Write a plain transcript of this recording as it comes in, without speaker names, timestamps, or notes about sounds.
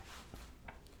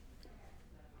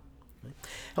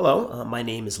Hello, my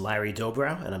name is Larry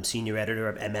Dobrow, and I'm Senior Editor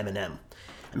of MM&M.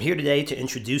 I'm here today to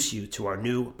introduce you to our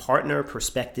new Partner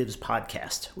Perspectives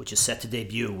podcast, which is set to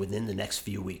debut within the next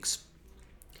few weeks.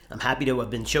 I'm happy to have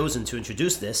been chosen to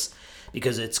introduce this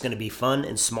because it's going to be fun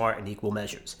and smart in equal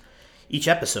measures. Each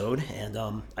episode, and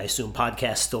I assume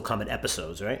podcasts still come in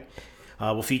episodes, right?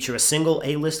 Will feature a single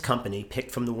A-list company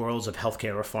picked from the worlds of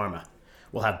healthcare or pharma.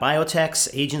 We'll have biotechs,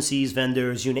 agencies,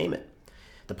 vendors, you name it.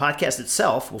 The podcast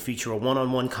itself will feature a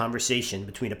one-on-one conversation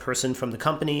between a person from the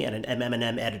company and an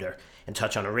MM&M editor and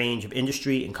touch on a range of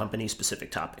industry and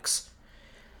company-specific topics.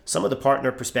 Some of the Partner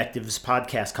Perspectives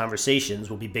podcast conversations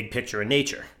will be big picture in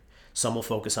nature. Some will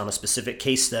focus on a specific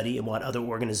case study and what other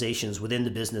organizations within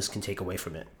the business can take away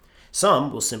from it.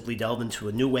 Some will simply delve into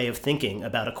a new way of thinking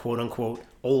about a quote-unquote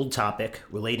old topic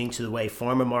relating to the way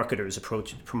pharma marketers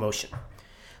approach promotion.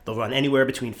 They'll run anywhere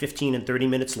between 15 and 30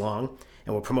 minutes long,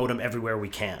 and we'll promote them everywhere we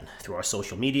can, through our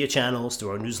social media channels,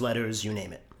 through our newsletters, you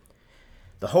name it.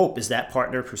 The hope is that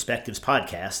Partner Perspectives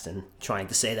podcast, and trying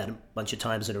to say that a bunch of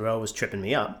times in a row is tripping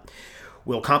me up,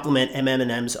 will complement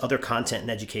MM&M's other content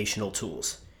and educational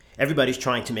tools. Everybody's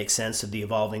trying to make sense of the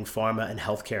evolving pharma and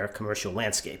healthcare commercial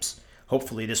landscapes.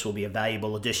 Hopefully this will be a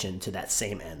valuable addition to that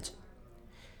same end.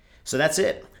 So that's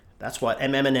it. That's what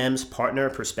MM&M's Partner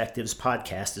Perspectives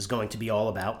podcast is going to be all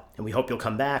about, and we hope you'll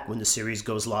come back when the series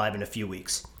goes live in a few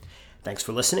weeks. Thanks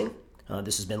for listening.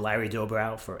 This has been Larry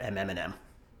Dobrow for MM&M.